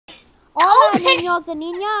Hola, niños and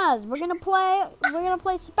niñas. We're gonna play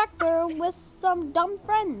Specter with some dumb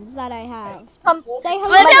friends that I have. Say hello.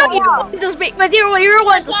 Mateo, you're one to speak. Mateo, you're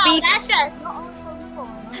one to speak. That's just.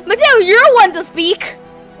 Mateo, you're one to speak.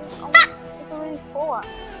 Well,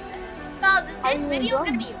 this video is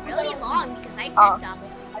gonna be really long because I said so.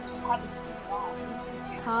 I just haven't.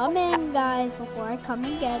 Come in, guys, before I come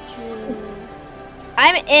and get you.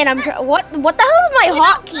 I'm in. What the hell is my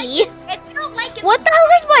hotkey? If you don't like it, What the hell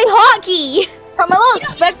is my hotkey? Carmelo,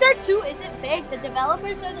 Specter 2 isn't fake. The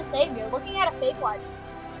developers are the same. You're looking at a fake one.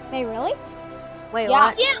 Wait, really? Wait, Yeah.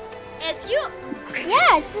 what? if you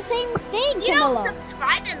Yeah, it's the same thing, you Camilla. don't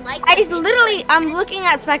subscribe and like. I this video, literally, I'm looking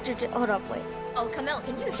at Spectre. Hold up, wait. Oh, Camille,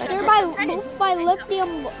 can you shut They're up? by I'm trying to both do by my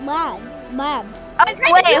lithium labs. Oh, I'm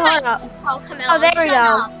trying wait, to do hold my- up. Oh, Camille, Oh, there we shut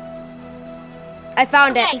go. up. I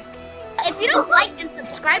found Okay. it. If you don't like and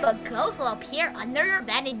subscribe, a ghost will appear under your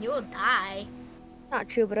bed and you will die. Not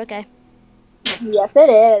true, but okay. Yes, it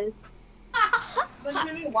is.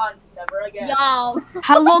 Once, never again. Yo,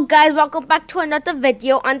 Hello, guys. Welcome back to another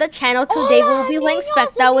video on the channel. Today Hola, we'll be playing niños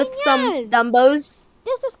Spectre and with some niñas. dumbos.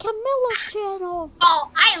 This is Camilla's channel.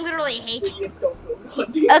 oh, I literally hate you.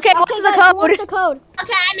 Okay, what's the guys, code? what's the code?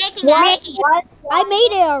 Okay, I'm making it. I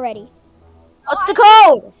made it already. What's the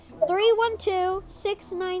code?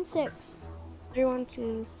 312696.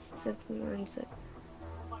 312696.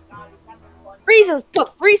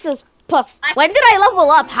 Reese's Puffs. When did I level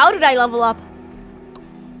up? How did I level up?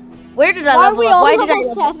 Where did I Why are level we up? all Why did I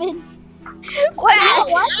level level up? 7? What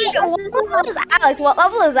level is Alex? What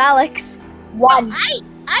level is Alex? One.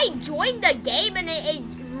 I joined the game and it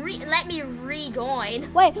let me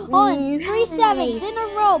rejoin. Wait, hold on. Mm, 3 sevens in a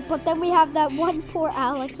row, but then we have that one poor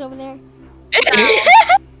Alex over there. Okay,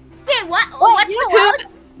 what's you the know what? code?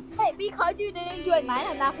 Hey, because you didn't join mine,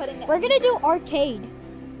 I'm not putting it. We're gonna do arcade.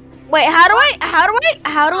 Wait, how do I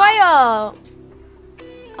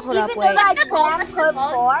hold up, wait. I What's the code? can What's the put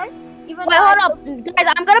code? 4. Even Wait, hold up. Guys,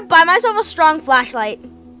 I'm gonna buy myself a strong flashlight.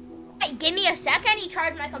 Wait, give me a second. I need to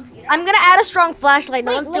charge my computer. I'm gonna add a strong flashlight.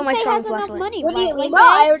 No Wait, one's steal my Lindsay strong has enough flashlight. money. What do you right? mean? Lindsay?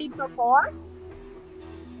 I already put 4.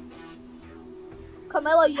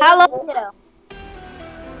 Camilo, you Hello? don't need to.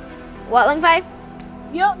 What, Link5?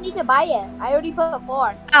 You don't need to buy it. I already put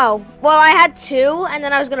 4. Oh, well, I had 2, and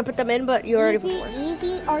then I was gonna put them in, but you already put 4.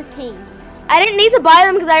 Easy arcade. I didn't need to buy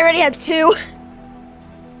them because I already had 2.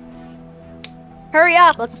 Hurry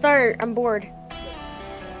up, let's start. I'm bored.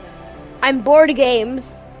 I'm bored of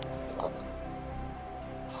games.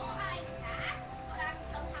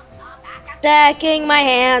 Stacking my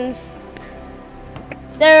hands.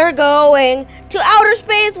 They're going to outer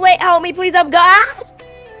space. Wait, help me, please. I'm God.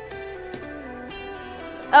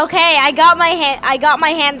 Okay, I got my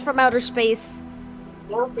hands from outer space.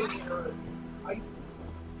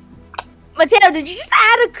 Mateo, did you just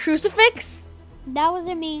add a crucifix? That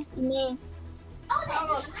wasn't me. Me.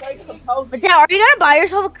 Mateo, are you gonna buy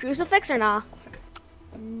yourself a crucifix or not?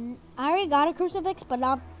 I already got a crucifix, but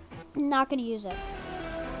I'm not gonna use it.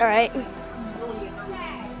 All right.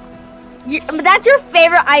 But that's your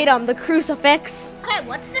favorite item, the crucifix. Okay,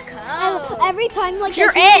 what's the code? Every time, like,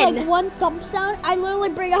 You're I hear, in. like one thump sound, I literally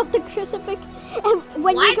bring out the crucifix. And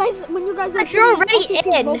when you guys are But you're already SCP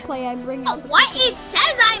in. roleplay, I bring out the What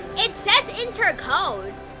crucifix. it says enter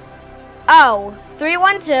code. Oh,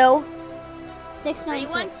 312.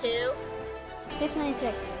 696. 312.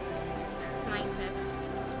 696. 96.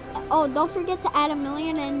 Oh, don't forget to add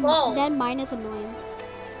 1,000,000 and Whoa. then minus 1,000,000.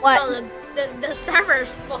 What? Oh, the server's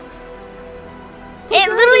full. It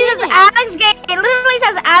literally says Alex Game. It literally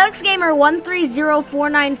says Alex Gamer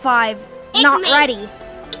 130495. It's Not me. ready.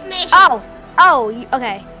 It's me.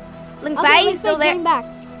 Okay. Link Okay, Faye, let's still there? join back.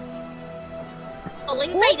 Oh,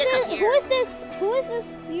 Link Who Faye is this? disappeared. Who is this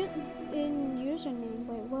in username?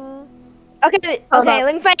 Wait, what? Okay, Hold okay. on.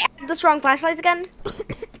 Link Faye, add the strong flashlights again.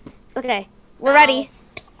 Okay, we're ready.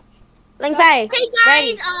 Link Faye, Hey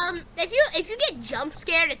ready. guys, if you get jump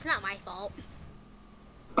scared, it's not my fault.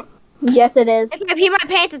 Yes, it is. If I pee my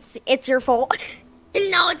pants, it's your fault.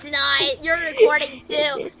 No, it's not. You're recording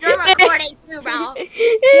too. You're recording too, bro.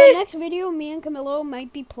 The next video me and Camilo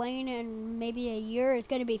might be playing in maybe a year is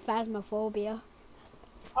gonna be Phasmophobia.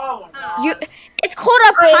 Oh my god. It's called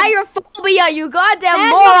a pyrophobia, you goddamn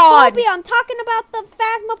moron. Phasmophobia! I'm talking about the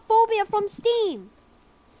Phasmophobia from Steam.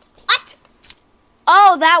 What?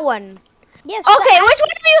 Oh, that one. Yes. Okay, which one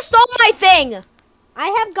of you stole my thing? I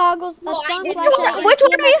have goggles. A Oh, I strong didn't flashlight, know that. and Which a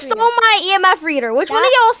one of you EMF stole reader. my EMF reader? Which one of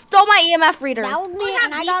That- y'all stole my EMF reader? That was me,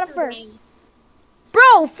 and I got it first.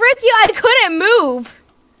 Bro, frick you, I couldn't move.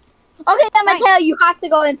 Okay, then Fine. Mateo, you have to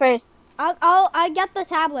go in first. I get the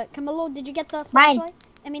tablet. Camilo, did you get the Mine. flashlight?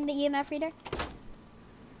 I mean the EMF reader.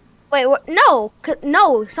 Wait, what? No,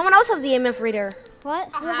 no. Someone else has the EMF reader. What?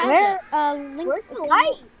 Who has Where? it? Link. Where's the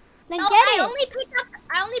light? Then No, get I it. only picked up.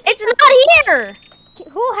 It's not here.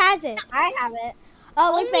 Who has it? I have it.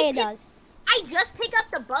 Oh, Only Link Faye pick- does. I just picked up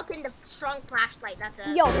the book and the strong flashlight. That's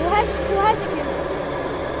it. Yo, who has the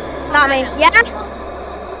camera? Not me. Yeah.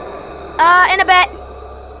 In a bit.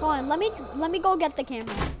 Hold on, let me go get the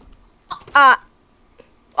camera.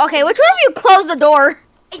 Okay. Which one of you closed the door?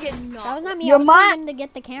 I did not. That was not me. Your I was mom- going to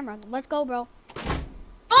get the camera. Let's go, bro.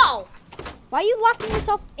 Oh, Why are you locking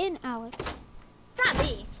yourself in, Alex? it's not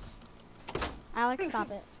me. Alex, stop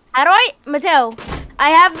it. How do I, Mateo? I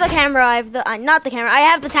have the camera. I have the not the camera. I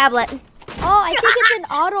have the tablet. Oh, I think it's an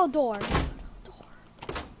auto door.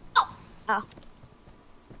 Oh, I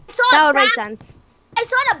saw that a would make black- sense. I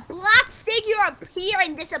saw a black figure appear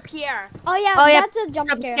and disappear. Oh yeah, Oh, yeah, that's a jump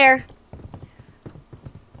Jump scare. scare.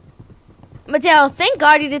 Mateo, thank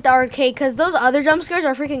God you did the arcade, because those other jump scares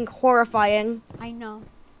are freaking horrifying. I know.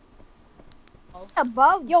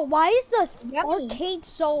 Above. Yo, why is the Yummy. arcade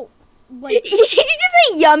so like? Did you just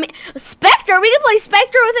say yummy? Specter? We can play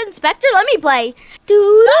Specter within Specter? Let me play. Yo,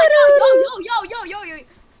 yo.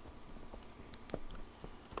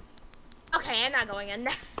 Okay, I'm not going in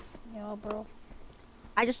there. Yo, bro.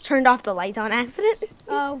 I just turned off the lights on accident.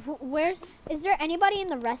 Where's? Is there anybody in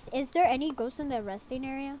the rest? Is there any ghosts in the resting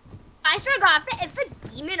area? I swear to God, if a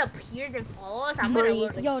demon appeared and follows us, I'm gonna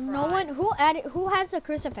literally Yo, no cry. one. Who added? Who has the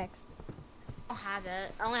crucifix? I don't have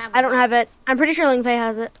it. I only have. I don't have it. I'm pretty sure Lingfei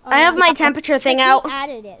has it. Oh, I have yeah. my temperature thing 'Cause out. He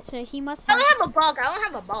added it, so he must I have. only have a bulk. I don't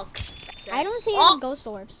have a bulk. That's it. I don't see Oh. any ghost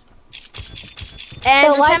orbs. And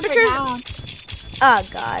The the lights are temperatures. down. Oh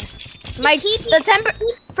God. The temper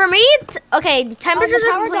for me. Okay, temperatures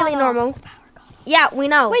are power completely got normal. Yeah, we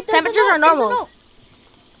know. Wait, there's Temperatures a are note, there's a normal. note.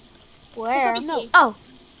 Where? Let me see. Oh,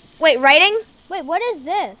 wait, writing? Wait, what is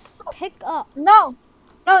this? Pick up. No,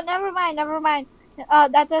 never mind.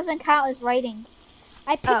 That doesn't count as writing.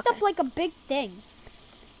 I picked up like a big thing.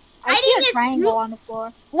 I see think a it's triangle you- on the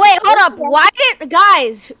floor. Wait, hold up. Why didn't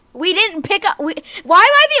guys? We didn't pick up. Why am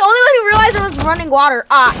I the only one who realized there was running water?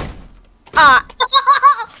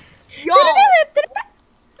 Yo,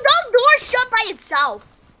 those doors shut by itself.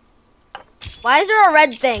 Why is there a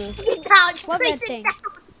red thing? Down, What place red it thing? down.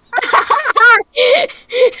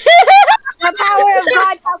 The power of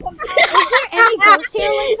God shall compel. Is there any ghost here,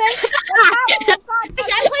 Lingfei? The power of God Should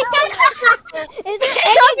shall I place down? Is there Pick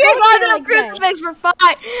any up your ghost here, goddamn Lingfei? crucifix. We're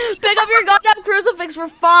fine. Pick up your goddamn crucifix. We're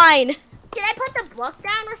fine. Can I put the book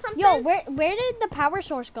down or something? Yo, where did the power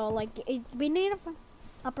source go? Like, we need a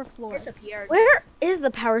upper floor. Disappeared. Where is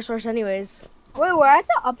the power source, anyways? Wait, we're at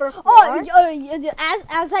the upper floor. Oh,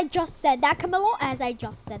 as I just said that, Camilo. As I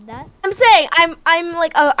just said that. I'm saying I'm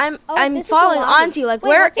like Oh, I'm this is the following lobby. onto you. Like, Wait,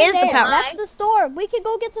 where what's in is the there? power? That's the store. We could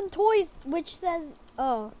go get some toys, which says,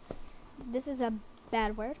 oh, this is a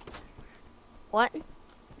bad word. What?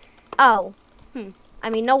 Oh, I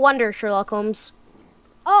mean, no wonder Sherlock Holmes.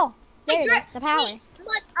 Oh, there Hey, it is. The power.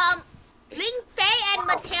 But Ling Fei and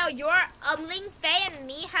Mateo, Ling Fei and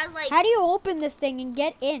me has like. How do you open this thing and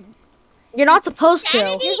get in? You're not supposed to.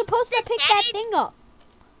 Sanity? You're supposed to The pick that sanity- thing up.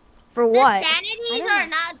 For The what? sanities don't know. are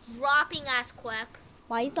not dropping as quick.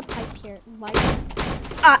 Why is the pipe here? Why?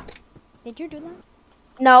 Did you do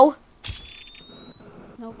that? No.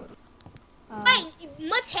 No. Good. Wait,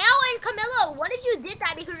 Mateo and Camilo, what if you did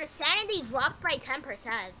that because your sanity dropped by 10%?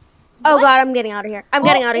 Oh What? God, I'm getting out of here. I'm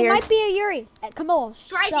getting out of It here. might be a Yuri. Camilo,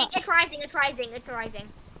 It's rising, stop. it's rising, it's rising, it's rising.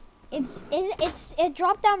 It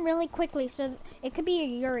dropped down really quickly, so it could be a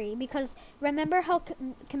Yuri. Because remember how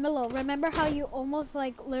Camilo, remember how you almost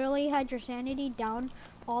like literally had your sanity down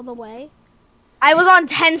all the way? I was on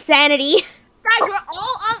 10 sanity. Guys,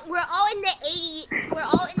 we're all in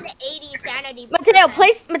the 80 sanity. Mateo,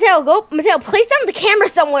 percent. Mateo, place down the camera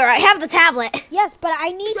somewhere. I have the tablet. Yes, but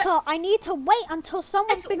I need to wait until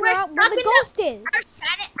someone figure We're out where stuck the in ghost is.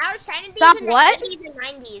 Our sanity Stop is in what? the 80s and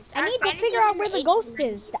 90s. I Our need to sanity figure is out in where the 80s ghost and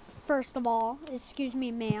is. 90s. First of all, excuse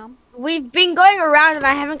me, ma'am. We've been going around and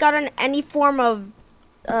I haven't gotten any form of.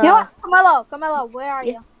 You know what? Camilo, where are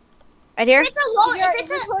you? Right here. It's a low. Is your If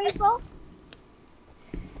it's a, inventory full?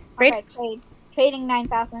 Great. Okay, trade. Trading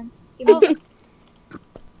 9,000. Give Oh. me.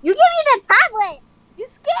 You give me the tablet. You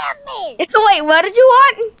scammed me. Wait, what did you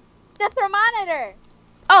want? The thermometer.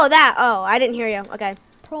 Oh, that. Oh, I didn't hear you. Okay.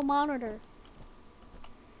 Pro monitor.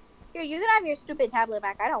 Here, you can have your stupid tablet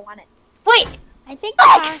back. I don't want it. Wait, I think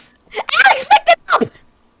Alex! Alex, pick it up!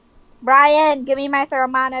 Brian, give me my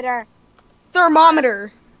thermometer.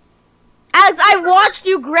 Thermometer. Alex, I watched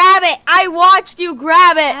you grab it. I watched you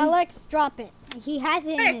grab it. Alex, drop it. He has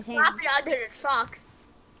it in his hand. drop it under the truck.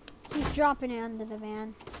 He's dropping it under the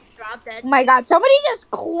van. dropped it. Oh my god, somebody just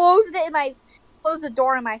closed the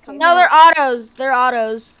door in my face. No, they're autos. They're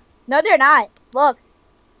autos. No, they're not. Look,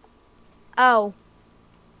 Oh.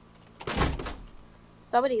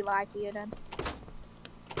 somebody lied to you then.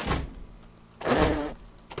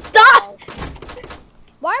 Stop!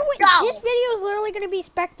 Why would No. this video is literally gonna be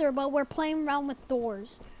Specter, but we're playing around with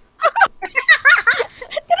doors.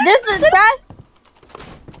 This is that.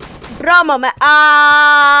 Brahma,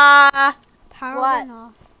 Power What? went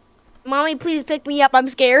off. Mommy, please pick me up. I'm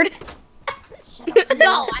scared. Shut up.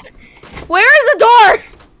 No, Where is the door?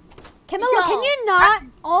 Camilla, No. can you not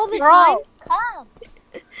all the Bro, time? come.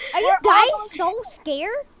 Are you we're guys almost- so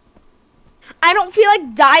scared? I don't feel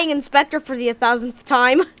like dying in Spectre for the 1,000th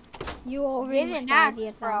time. You already Didn't died ask,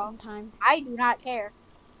 a bro. 1,000 times. I do not care.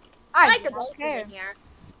 I I like do the not ghost care. in here.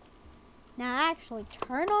 Now actually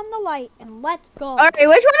turn on the light and let's go. All right, which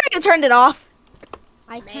one of you turned it off?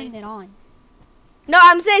 I turned it on. No,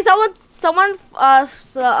 I'm saying someone, Just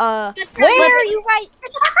Where are you guys?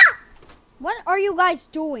 What are you guys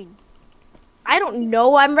doing? I don't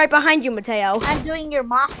know. I'm right behind you, Mateo. I'm doing your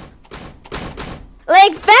mop.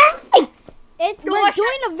 Like, Faye! We're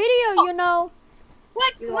doing a video, you know.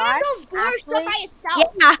 What? You One are? of those doors Actually? shut by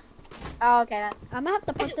itself. Yeah. Oh, okay. I'm gonna have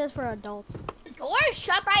to put this for adults. The door is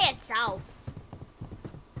shut by itself.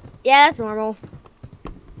 Yeah, that's normal.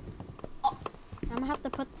 I'm gonna have to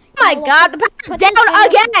put. Oh my Camilla, god, the put power's this down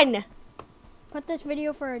video- again! Put this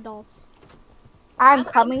video for adults. I'm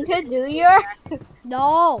coming to do your.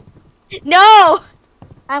 No. No!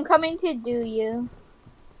 I'm coming to do you.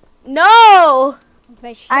 No!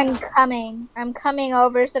 But shut I'm up. coming. I'm coming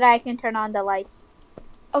over so that I can turn on the lights.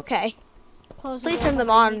 Okay. Close the Please door turn them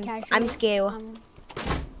behind me on. casually. I'm scared. Um,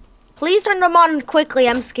 Please turn them on quickly.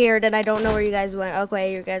 I'm scared and I don't know where you guys went.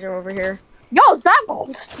 Okay, you guys are over here. Yo, stop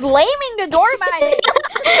slamming the door in my face.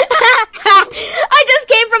 I just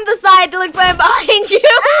came from the side to look behind you.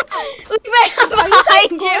 Look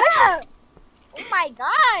behind you. Yeah. Oh my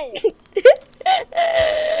god.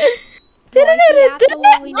 no, I see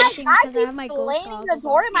absolutely My nothing guy because I have keeps my ghost slamming the goggles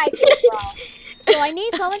door on. in my face, bro. So I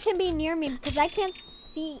need someone to be near me because I can't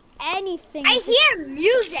see anything. I hear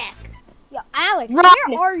music. Yo, Alex, Run.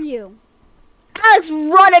 where are you? Alex,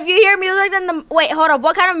 run. If you hear music, then the... Wait, hold up.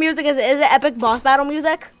 What kind of music is it? Is it epic boss battle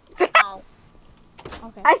music? Oh.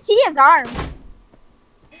 Okay. I see his arm.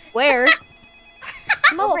 Where?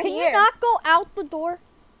 Mo, over can here. you not go out the door?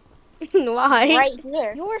 Why? Right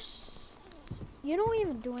here. You don't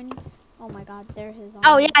even do any. Oh my God, there's his arm.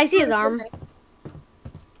 Oh, yeah, I see his arm.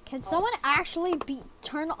 Can someone actually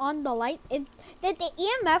turn on the light? Did the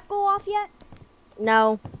EMF go off yet?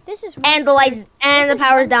 No. This is And the lights, and This the is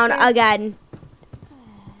power's one down scary- again.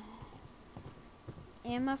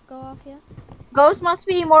 EMF go off yet? Ghost must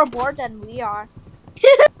be more bored than we are.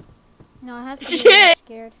 No, it has to be really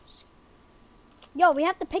scared. Yo, we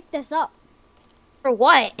have to pick this up. For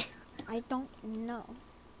what? I don't know.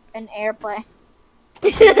 An airplane.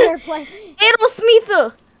 Airplane.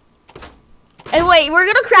 Aerosmith. And wait, we're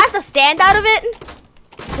gonna craft a stand out of it?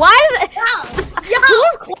 Why is it? Yo!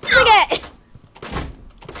 Who's closing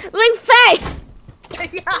it? Link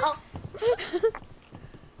Faye! Yo!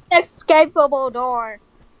 Escapable door.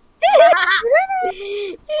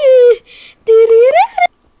 Did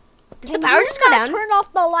Can the power you just go not down? turn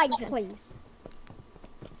off the lights, please?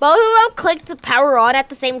 Both of them clicked the power on at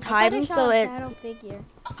the same I thought I time, saw so a it... shadow figure.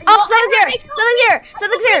 Oh, something's here!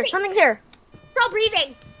 Something's here! Something's here! Stop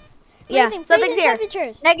breathing. Yeah, Freezing something's here.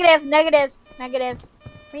 temperatures. Negatives.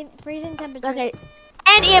 Freezing temperatures. Okay.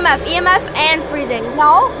 And EMF and freezing.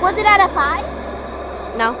 No, was it at a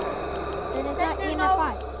 5? No, Then it's Then at there's EMF no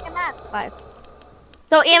 5. EMF. 5.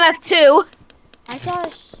 So EMF 2. I saw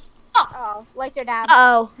Oh, lights are down.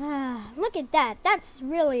 Uh-oh. look at that. That's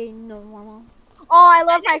really normal. Oh, I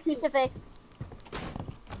love my crucifix.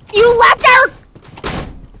 You left our...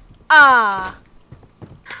 Ah.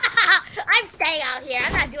 I'm staying out here.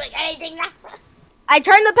 I'm not doing anything now. I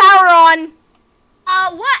turned the power on.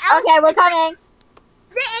 What else? Okay, we're coming.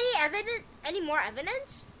 Is there any evidence? Any more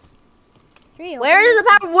evidence? Where is the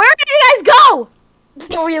power? Where did you guys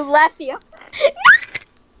go? We left you.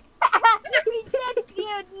 We ditched you,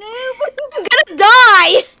 noob. I'm gonna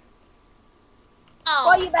die. Oh.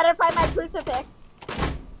 Well, you better find my crucifix.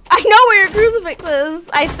 I know where your crucifix is,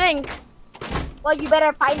 I think. Well, you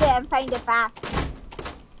better find it and find it fast.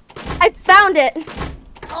 I found it.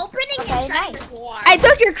 Opening Okay, and shutting nice. the door. I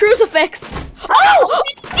took your crucifix. Oh!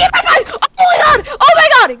 EMF 5! Oh my god! Oh my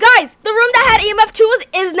god! Guys, the room that had EMF 2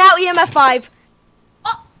 is now EMF 5.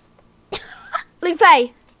 Oh. Link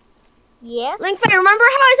Faye. Yes. Link Faye, remember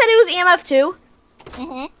how I said it was EMF 2?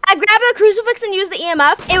 Mm-hmm. I grabbed the crucifix and used the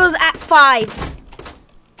EMF. It was at 5.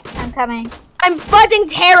 I'm coming. I'm fucking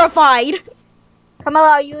terrified. Camilla,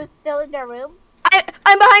 are you still in the room?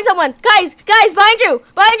 I'm behind someone. Guys, behind you.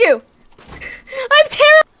 I'm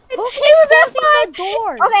terrified. Who It keeps was at closing 5. the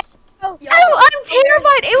doors? Okay. Oh, I'm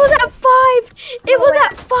terrified. It was at 5. It was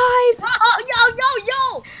at 5. Oh,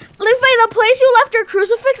 yo. Linfei, the place you left your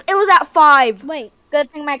crucifix, it was at 5. Wait.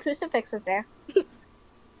 good thing my crucifix was there.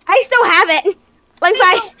 I still have it.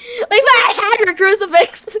 Linfei, I had your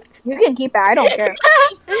crucifix. You can keep it. I don't care.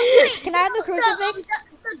 Can I have the crucifix?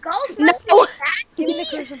 The ghost No. must be Give me the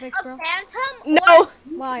actually crucifix, bro. a phantom No. or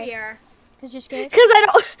Why? here. Cause you're scared. Cause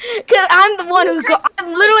I'm the one I'm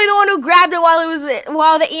literally the one who grabbed it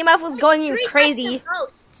while the EMF was going Three crazy. types of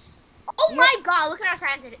ghosts. Oh my god, look at our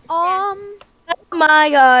scientists. Oh my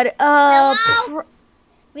god. Hello?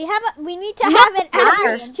 We need to No, have an Peter.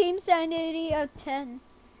 average team sanity of 10.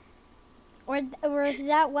 Or is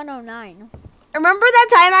that 109? Remember that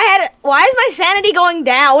time I had? Why is my sanity going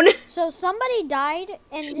down? So somebody died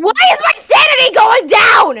and Why is my sanity going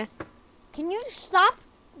down? can you stop?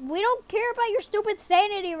 We don't care about your stupid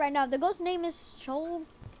sanity right now. The ghost name is Chol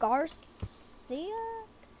Garcia?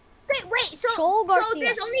 Wait, so Chol Garcia.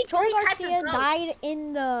 there's only Chol three types Garcia of ghosts.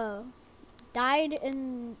 died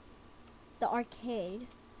in the arcade.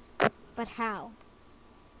 But how?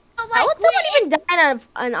 So, How like, would someone even die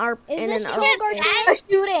in Is an this arcade? Chol Garcia? A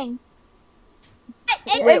shooting.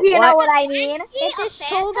 Wait, If you what? know what I mean. Is this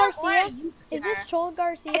Chol Garcia? Is this Chol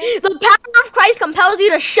Garcia? The power of Christ compels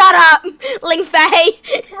you to shut up, Ling Fei.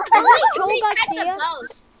 only Chol three types Garcia? of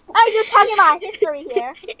ghosts? I'm just talking about history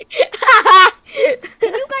here.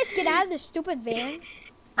 Can you guys get out of this stupid van?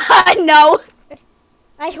 No.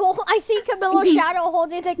 I see Camilo's shadow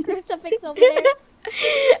holding the crucifix over there.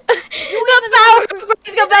 The power of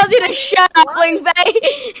Christ compels you to shut up, Ling Fei.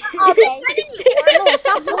 Okay. No,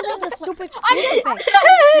 stop holding the stupid crucifix.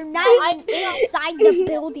 You're not even inside the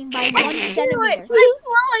building by 1 centimeter. I'm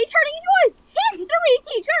slowly turning into a history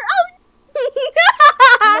teacher.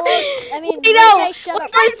 Oh, You know, Lindsay, shut up.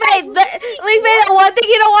 Ling Fei, the one thing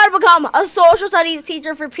you don't want to become a social studies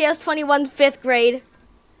teacher for PS21's 5th grade.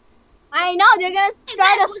 I know they're gonna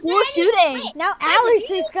start a school shooting. Now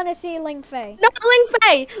Alex is gonna see Ling Fei. No,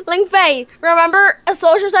 Ling Fei, remember,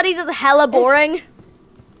 social studies is hella boring.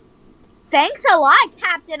 Thanks a lot,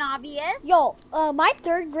 Captain Obvious. Yo, my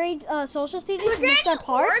 3rd grade social student, Was there Mr. any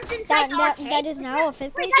Park, orbs inside the arcade? that is now a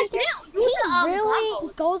 5th grade Wait, guys, teacher, do he the, really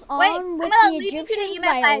goggles. goes Wait, on with Camilla, the leave me to the Egyptians EMF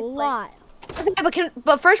by a five, lot. Okay,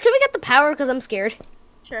 but first, can we get the power? Because I'm scared.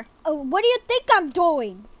 Sure. What do you think I'm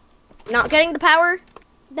doing? Not getting the power?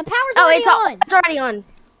 The power's Oh, already on. it's already on.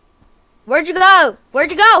 Where'd you go?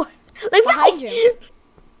 Ling Behind Fei. you.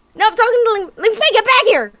 No, I'm talking to Ling Fei, get back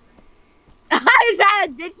here. I'm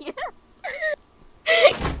trying to ditch you.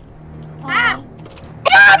 Ah.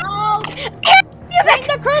 No. Bring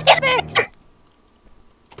the crucifix!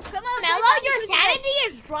 Come on, Mello, your sanity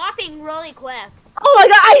is dropping really quick. Oh my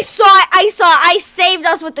god, I saw it. I saved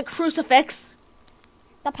us with the crucifix.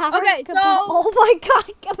 The power. Okay, so- Oh my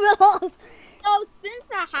god, Camilla. So since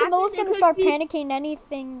that happened, Camilla's it gonna could start be- panicking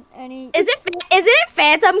anything, Isn't it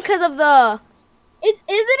Phantom because of the...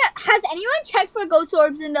 Has anyone checked for ghost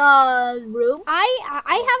orbs in the room?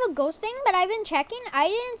 I have a ghost thing, but I've been checking. I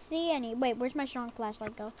didn't see any. Wait, where's my strong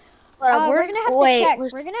flashlight go? We're We're gonna have to check.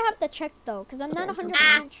 where's- We're gonna have to check though, cause I'm not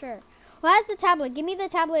 100% sure. Who has the tablet? Give me the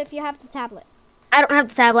tablet if you have the tablet. I don't have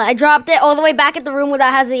the tablet. I dropped it all the way back at the room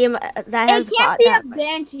that has the It can't be a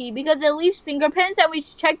banshee because it leaves fingerprints, and we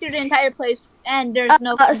checked through the entire place, and there's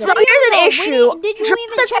no. so fingerprints. here's an Oh, issue. Did you Drop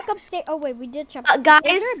even the check upstairs? Oh wait, we did check. Guys,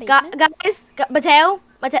 Is there a basement?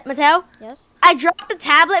 Mateo, Yes. I dropped the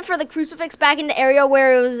tablet for the crucifix back in the area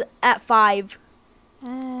where it was at 5.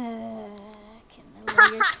 Camilla,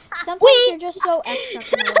 sometimes you're just so extra,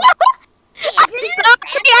 Camilla.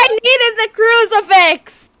 I needed the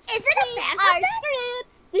crucifix. Is it a phantom?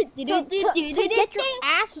 To get your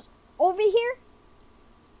ass over here?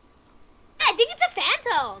 I think it's a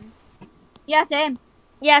phantom. Yeah, same.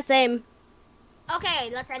 Yeah, same. Okay,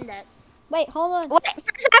 let's end it. Wait, hold on. Wait,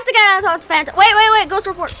 first I have to get out of Phantom. Wait, ghost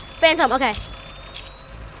report. Phantom, okay.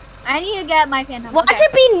 I need to get my phantom. Watch okay.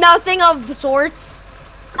 it be nothing of the sorts.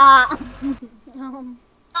 Um,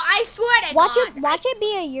 I swear to watch God. it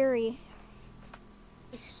be a Yuri.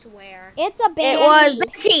 I swear. It's a It baby. was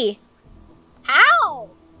Becky. How?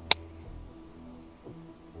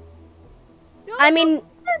 I mean,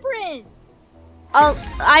 Fingerprints.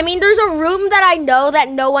 I mean, there's a room that I know that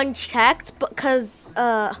no one checked because,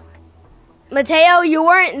 Mateo, you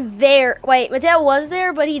weren't there. Wait, Mateo was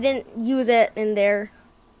there, but he didn't use it in there.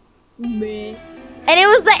 Me. And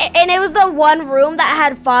it was the one room that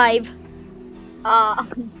had 5.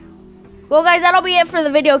 Well, guys, that'll be it for the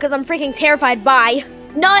video because I'm freaking terrified. Bye.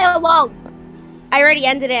 No, it won't. I already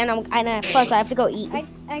ended it, and plus I have to go eat.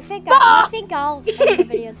 I think I'll end the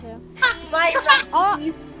video too. Bye.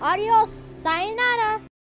 Adios, sayonara.